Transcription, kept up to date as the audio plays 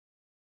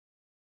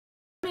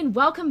and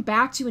welcome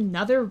back to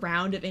another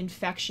round of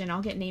Infection.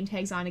 I'll get name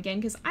tags on again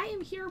because I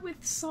am here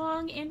with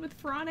Song and with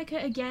Veronika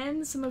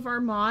again, some of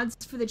our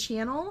mods for the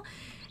channel.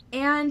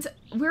 And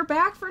we're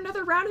back for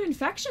another round of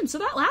Infection, so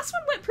that last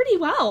one went pretty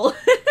well.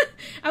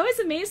 I was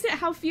amazed at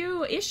how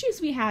few issues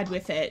we had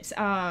with it.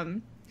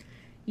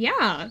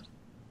 Yeah.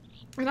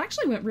 It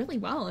actually went really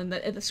well, and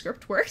the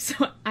script worked,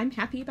 so I'm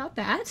happy about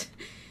that.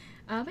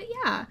 But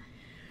yeah.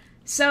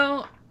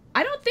 So,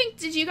 I don't think,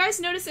 did you guys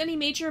notice any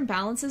major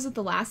imbalances with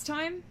the last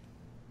time?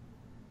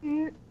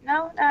 No,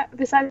 not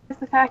besides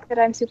the fact that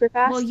I'm super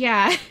fast. Well,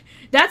 yeah.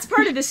 That's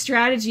part of the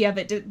strategy of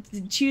it,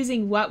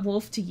 choosing what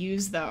wolf to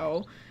use,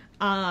 though.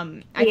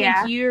 I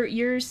think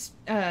yours,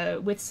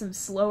 with some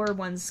slower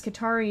ones,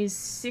 Katari's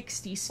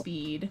 60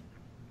 speed.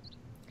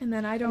 And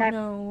then I don't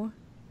know...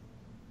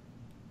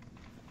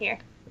 Here.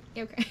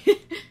 Okay.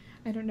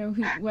 I don't know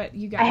what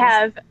you guys... I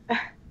have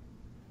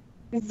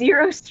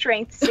 0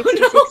 strength, 66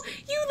 Oh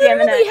no! You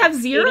literally have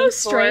 0 84.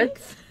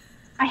 strength?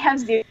 I have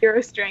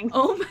 0 strength.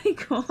 Oh my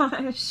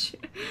gosh.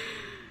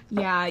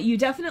 Yeah, you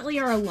definitely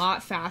are a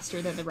lot faster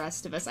than the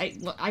rest of us.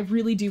 I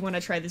really do want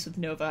to try this with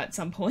Nova at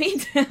some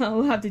point.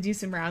 We'll have to do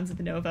some rounds with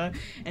Nova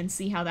and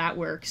see how that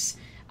works.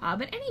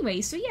 But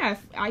anyway, so yeah,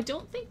 I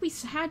don't think we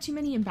had too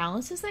many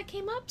imbalances that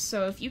came up,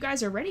 so if you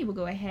guys are ready, we'll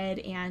go ahead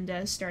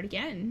and start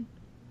again.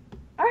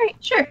 Alright,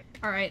 sure.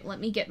 Alright,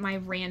 let me get my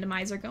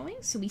randomizer going.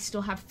 So we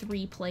still have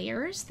 3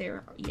 players.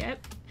 There,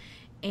 yep.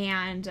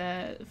 And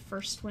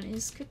first one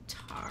is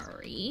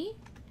Katari.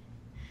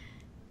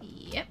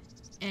 Yep.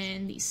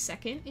 And the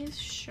second is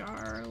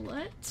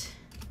Charlotte.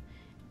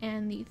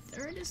 And the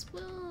third is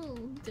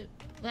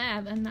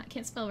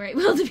can't spell right.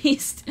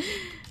 Wildebeest.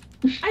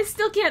 I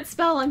still can't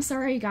spell, I'm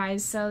sorry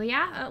guys. So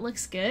yeah, that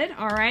looks good.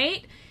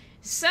 Alright.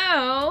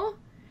 So,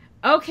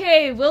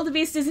 okay,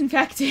 Wildebeest is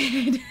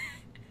infected.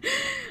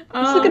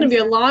 This is gonna be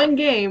a long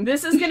game.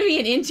 This is gonna be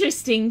an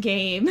interesting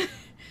game.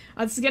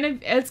 It's gonna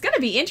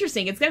be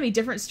interesting. It's gonna be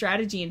different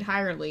strategy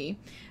entirely.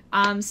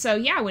 So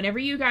yeah, whenever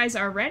you guys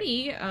are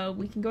ready,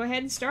 we can go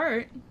ahead and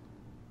start.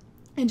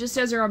 And just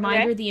as a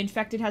reminder, the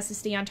infected has to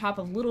stay on top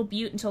of Little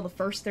Butte until the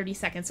first 30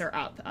 seconds are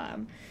up.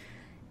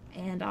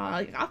 And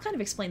I'll kind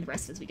of explain the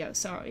rest as we go.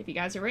 So if you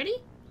guys are ready?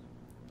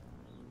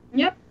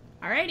 Yep.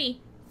 Alrighty.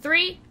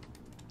 3,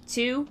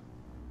 2,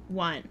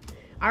 1.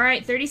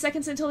 Alright, 30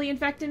 seconds until the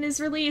infectant is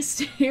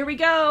released. Here we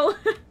go.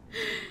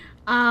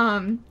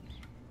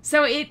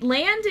 So it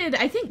landed,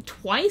 I think,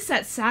 twice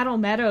at Saddle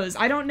Meadows.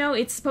 I don't know,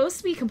 it's supposed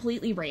to be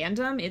completely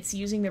random. It's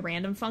using the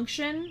random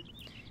function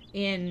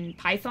in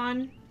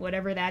Python,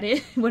 whatever that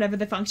is, whatever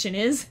the function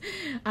is.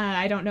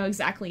 I don't know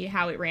exactly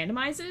how it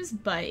randomizes,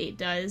 but it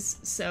does.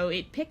 So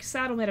it picked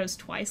Saddle Meadows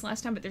twice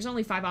last time, but there's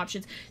only 5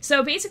 options.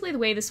 So basically the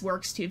way this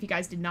works, too, if you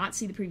guys did not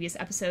see the previous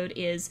episode,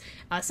 is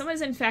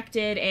someone's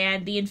infected,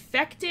 and the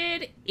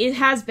infected, it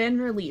has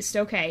been released.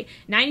 Okay,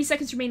 90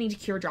 seconds remaining to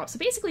cure drop. So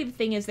basically the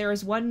thing is there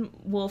is one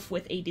wolf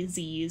with a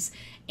disease,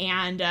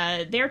 and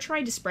they're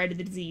trying to spread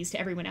the disease to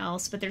everyone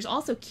else, but there's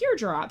also cure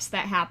drops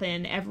that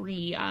happen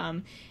every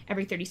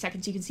 30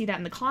 seconds. You can see that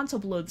in the console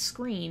below the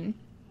screen.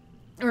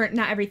 Or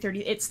not every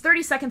 30, it's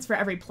 30 seconds for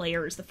every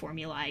player is the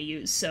formula I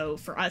use. So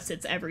for us,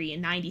 it's every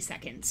 90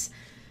 seconds.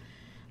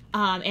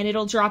 And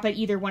it'll drop at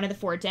either one of the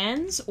 4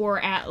 dens or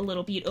at a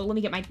Little Butte. Oh, let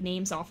me get my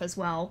names off as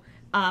well.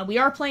 We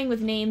are playing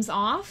with names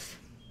off.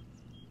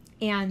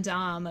 And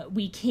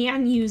we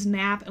can use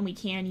map and we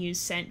can use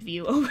scent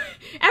view. Oh,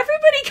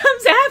 everybody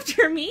comes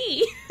after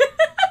me!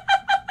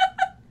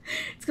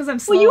 It's because I'm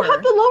slower. Well, you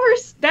have the lower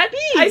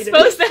speed! I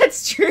suppose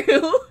that's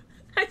true.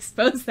 I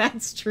suppose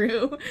that's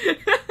true.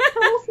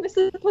 How else am I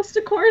supposed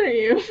to corner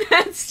you?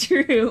 That's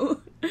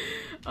true.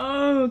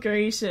 Oh,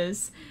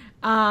 gracious.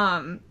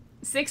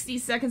 60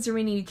 seconds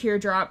remaining to cure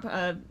drop,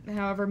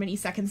 however many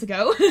seconds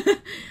ago.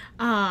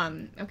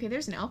 Okay,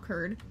 there's an elk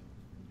herd.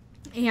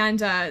 And,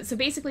 so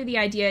basically the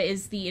idea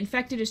is the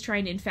infected is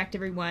trying to infect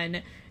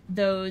everyone.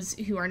 Those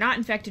who are not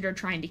infected are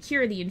trying to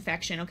cure the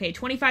infection. Okay,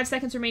 25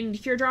 seconds remaining to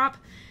cure drop.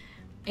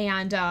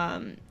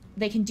 And,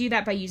 they can do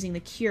that by using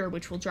the cure,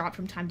 which will drop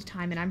from time to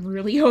time, and I'm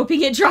really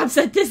hoping it drops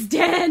at this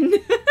den.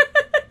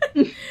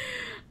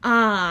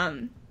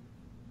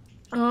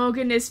 Oh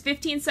goodness,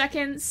 15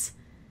 seconds.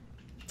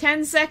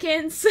 10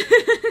 seconds.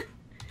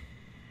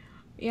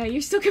 Yeah,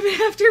 you're still coming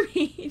after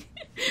me.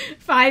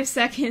 5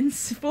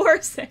 seconds,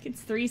 4 seconds,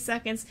 3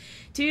 seconds,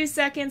 2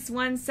 seconds,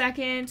 1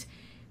 second.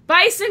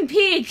 Bison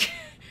Peak!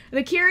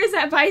 The cure is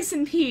at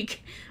Bison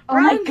Peak. Oh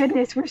my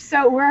goodness, we're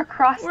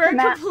across the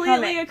map. We're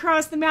completely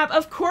across the map.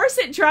 Of course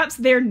it drops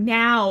there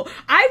now.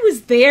 I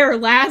was there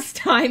last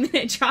time and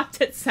it dropped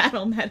at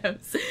Saddle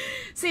Meadows.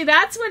 See,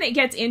 that's when it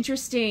gets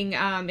interesting,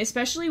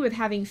 especially with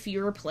having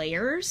fewer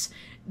players.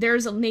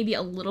 There's maybe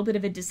a little bit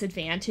of a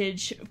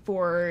disadvantage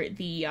for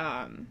the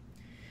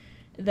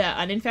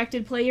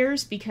uninfected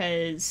players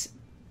because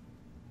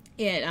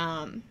it's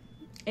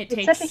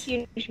takes... It's such a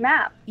huge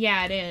map.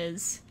 Yeah, it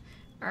is.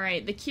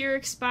 Alright, the cure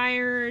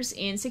expires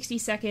in 60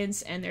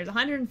 seconds, and there's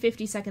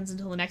 150 seconds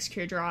until the next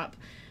cure drop.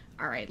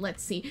 All right,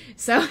 let's see.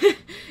 So,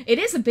 it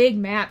is a big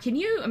map. Can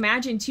you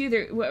imagine,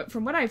 too,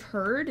 from what I've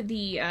heard,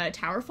 the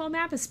Towerfall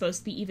map is supposed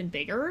to be even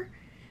bigger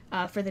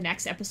for the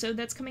next episode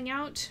that's coming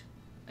out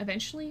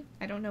eventually.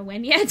 I don't know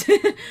when yet.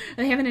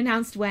 They haven't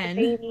announced when.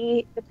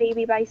 The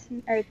baby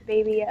bison, or the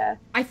baby,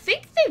 I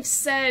think they've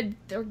said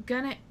they're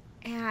gonna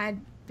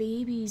add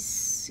babies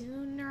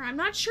sooner. I'm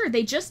not sure.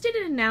 They just did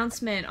an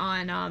announcement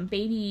on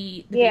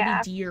baby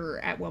deer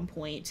at one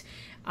point.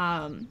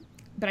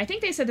 But I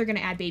think they said they're going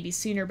to add babies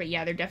sooner, but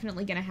yeah, they're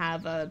definitely going to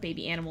have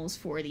baby animals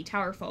for the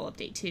Towerfall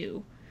update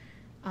too.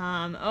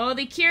 Oh,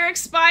 the cure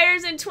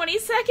expires in 20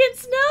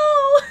 seconds!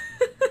 No!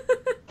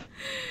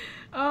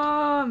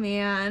 Oh,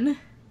 man.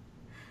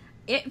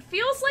 It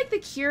feels like the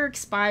cure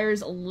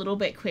expires a little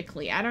bit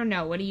quickly. I don't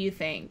know. What do you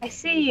think? I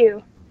see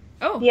you.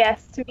 Oh.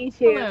 Yes, me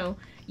too. Hello.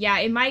 Yeah,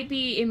 it might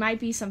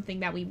be something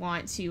that we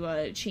want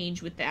to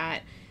change with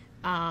that.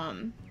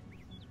 Oh,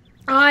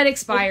 it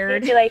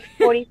expired. Maybe like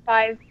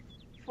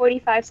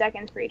 45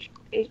 seconds for each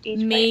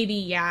Maybe,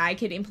 yeah, I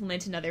could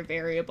implement another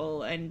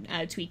variable and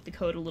tweak the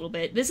code a little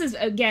bit. This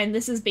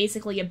is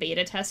basically a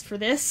beta test for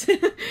this.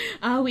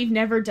 We've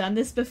never done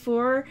this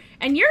before.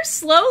 And you're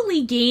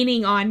slowly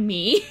gaining on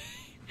me.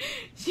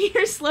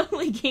 You're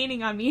slowly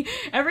gaining on me.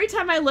 Every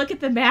time I look at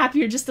the map,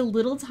 you're just a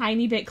little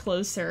tiny bit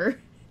closer.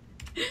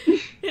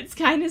 It's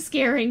kind of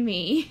scaring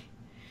me.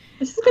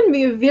 This is going to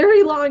be a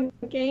very long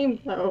game,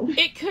 though.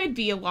 It could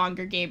be a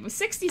longer game.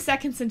 60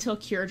 seconds until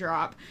cure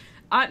drop.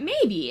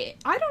 Maybe.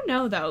 I don't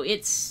know, though.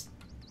 It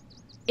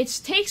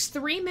takes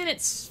 3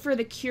 minutes for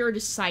the cure to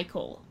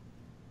cycle.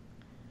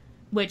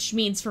 Which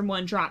means from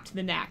one drop to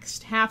the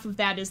next. Half of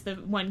that is the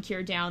one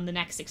cure down, the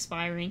next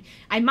expiring.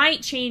 I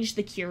might change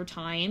the cure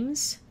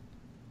times.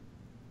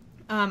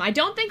 I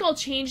don't think I'll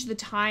change the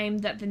time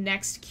that the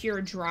next cure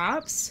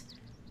drops.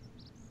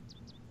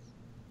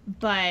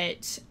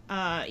 But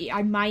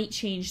I might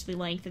change the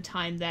length of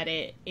time that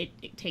it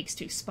takes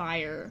to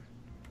expire.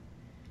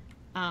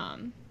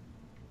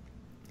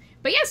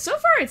 But yeah, so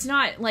far it's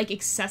not, like,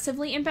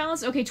 excessively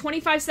imbalanced. Okay,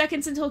 25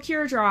 seconds until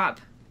cure drop.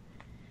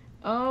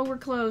 Oh, we're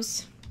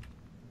close.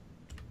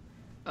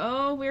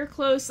 Oh, we're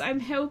close.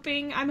 I'm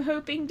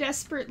hoping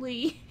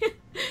desperately.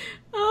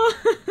 Oh.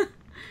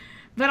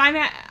 But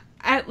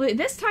at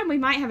this time we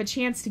might have a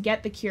chance to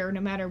get the cure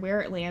no matter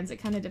where it lands. It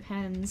kind of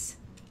depends.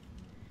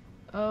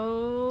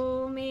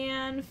 Oh,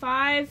 man.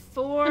 5,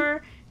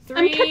 4, 3,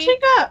 I'm catching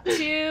up.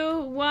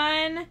 2,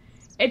 1...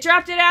 It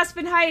dropped at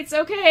Aspen Heights,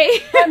 okay.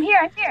 I'm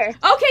here.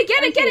 Okay,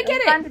 get it.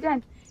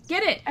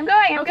 Get it. I'm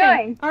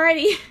going.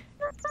 Alrighty.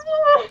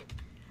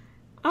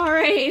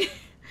 Alright.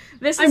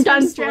 This is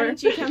where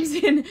strategy comes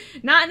in.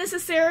 Not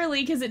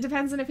necessarily, because it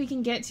depends on if we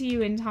can get to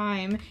you in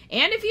time.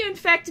 And if you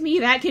infect me,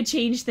 that could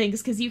change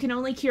things, because you can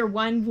only cure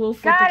one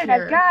wolf with the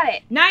cure. I got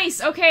it.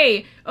 Nice,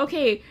 okay.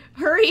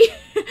 Hurry.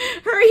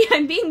 Hurry,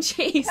 I'm being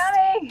chased.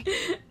 Coming.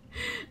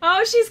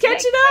 Oh, she's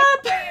catching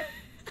up.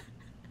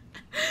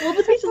 Well,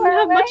 the doesn't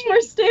have much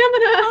more stamina.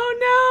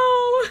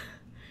 Oh no!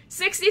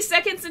 60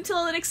 seconds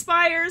until it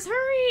expires.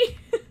 Hurry!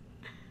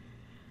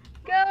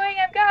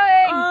 I'm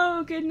going.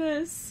 Oh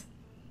goodness.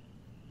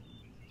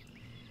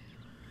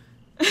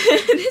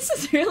 This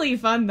is really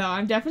fun though.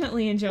 I'm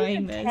definitely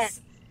enjoying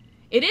this.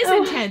 It is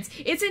intense.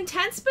 It's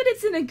intense, but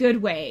it's in a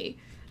good way.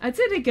 It's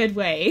in a good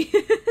way.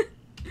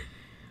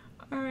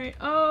 Alright.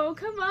 Oh,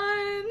 come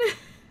on.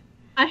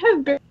 I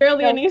have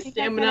barely any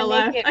stamina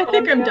left. I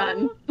think I'm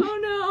done. Oh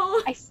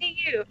no. I see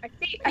you. I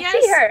see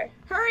her.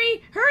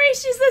 Hurry,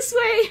 she's this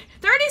way.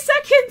 30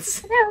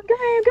 seconds. No, I'm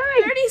going.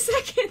 30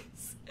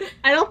 seconds.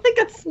 I don't think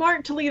it's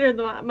smart to lead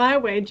her my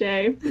way,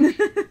 Jay.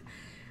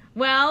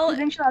 Well,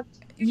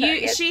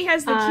 she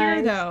has the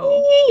cure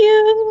though. See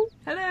you.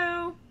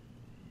 Hello.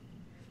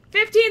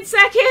 15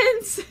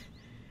 seconds.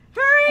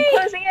 Hurry.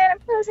 I'm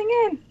closing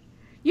in.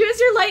 Use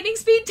your lightning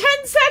speed. 10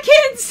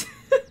 seconds.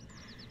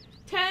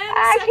 10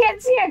 I seconds.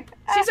 Can't see her.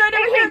 She's right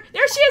over here.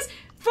 There she is.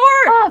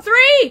 4,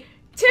 3,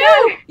 2.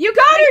 No. You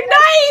got her.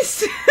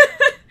 Nice.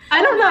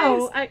 I don't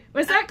know.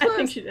 Was that close? I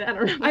think she did. I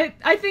don't know.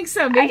 I think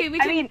so. Maybe we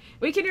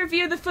can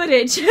review the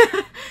footage.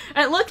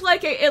 It looked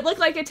like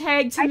a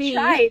tag to me.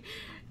 I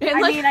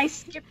tried. I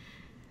skipped.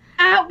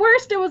 At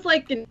worst, it was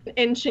like an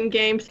inch in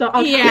game. So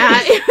yeah,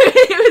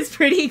 it was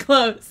pretty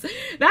close.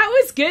 That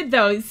was good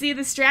though. See,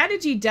 the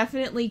strategy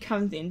definitely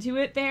comes into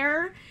it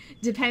there,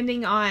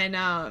 depending on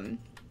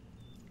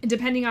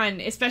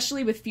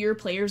especially with fewer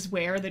players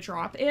where the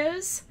drop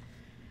is.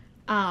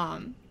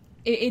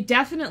 It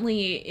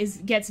definitely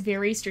gets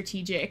very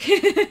strategic.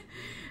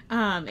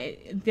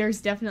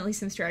 There's definitely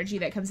some strategy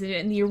that comes in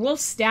it, and your wolf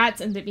stats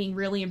end up being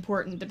really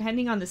important.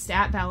 Depending on the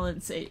stat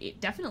balance,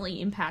 it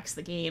definitely impacts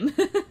the game.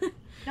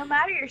 No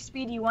matter your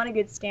speed, you want a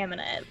good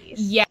stamina at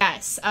least.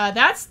 Yes,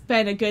 that's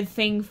been a good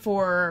thing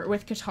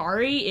with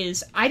Katari,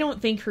 is I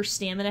don't think her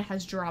stamina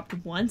has dropped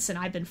once, and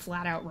I've been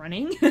flat out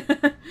running.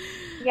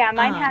 Yeah,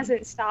 mine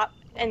hasn't stopped,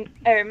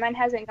 mine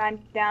hasn't gone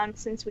down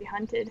since we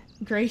hunted.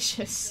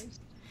 Gracious.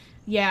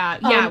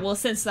 Yeah, well,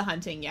 since the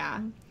hunting,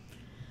 yeah.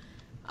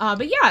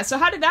 But yeah, so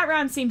how did that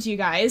round seem to you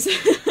guys?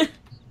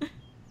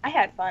 I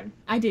had fun.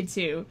 I did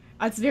too.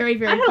 That's very,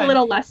 very I had fun. a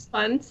little less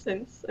fun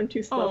since I'm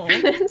too slow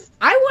for this.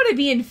 I want to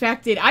be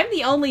infected. I'm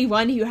the only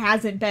one who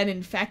hasn't been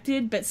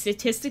infected, but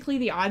statistically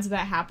the odds of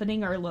that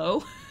happening are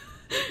low.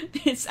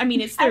 It's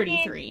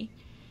 33.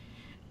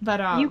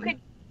 But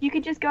You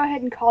could just go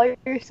ahead and call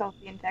yourself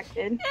the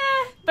infected.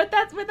 But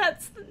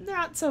that's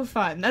not so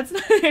fun.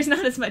 There's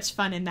not as much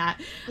fun in that.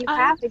 You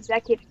have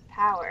executive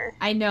power.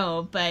 I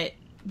know, but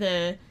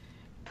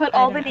Put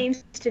all the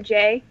names to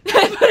Jay.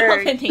 Put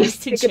all the names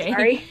to Jay.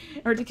 Katari.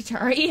 Or to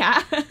Katari,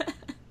 yeah.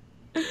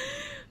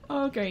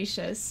 Oh,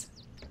 gracious.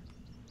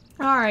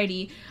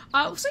 Alrighty.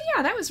 So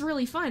yeah, that was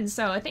really fun.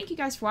 So thank you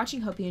guys for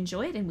watching. Hope you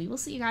enjoyed, and we will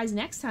see you guys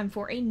next time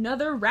for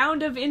another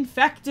round of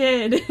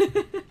Infected.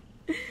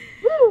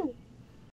 Woo!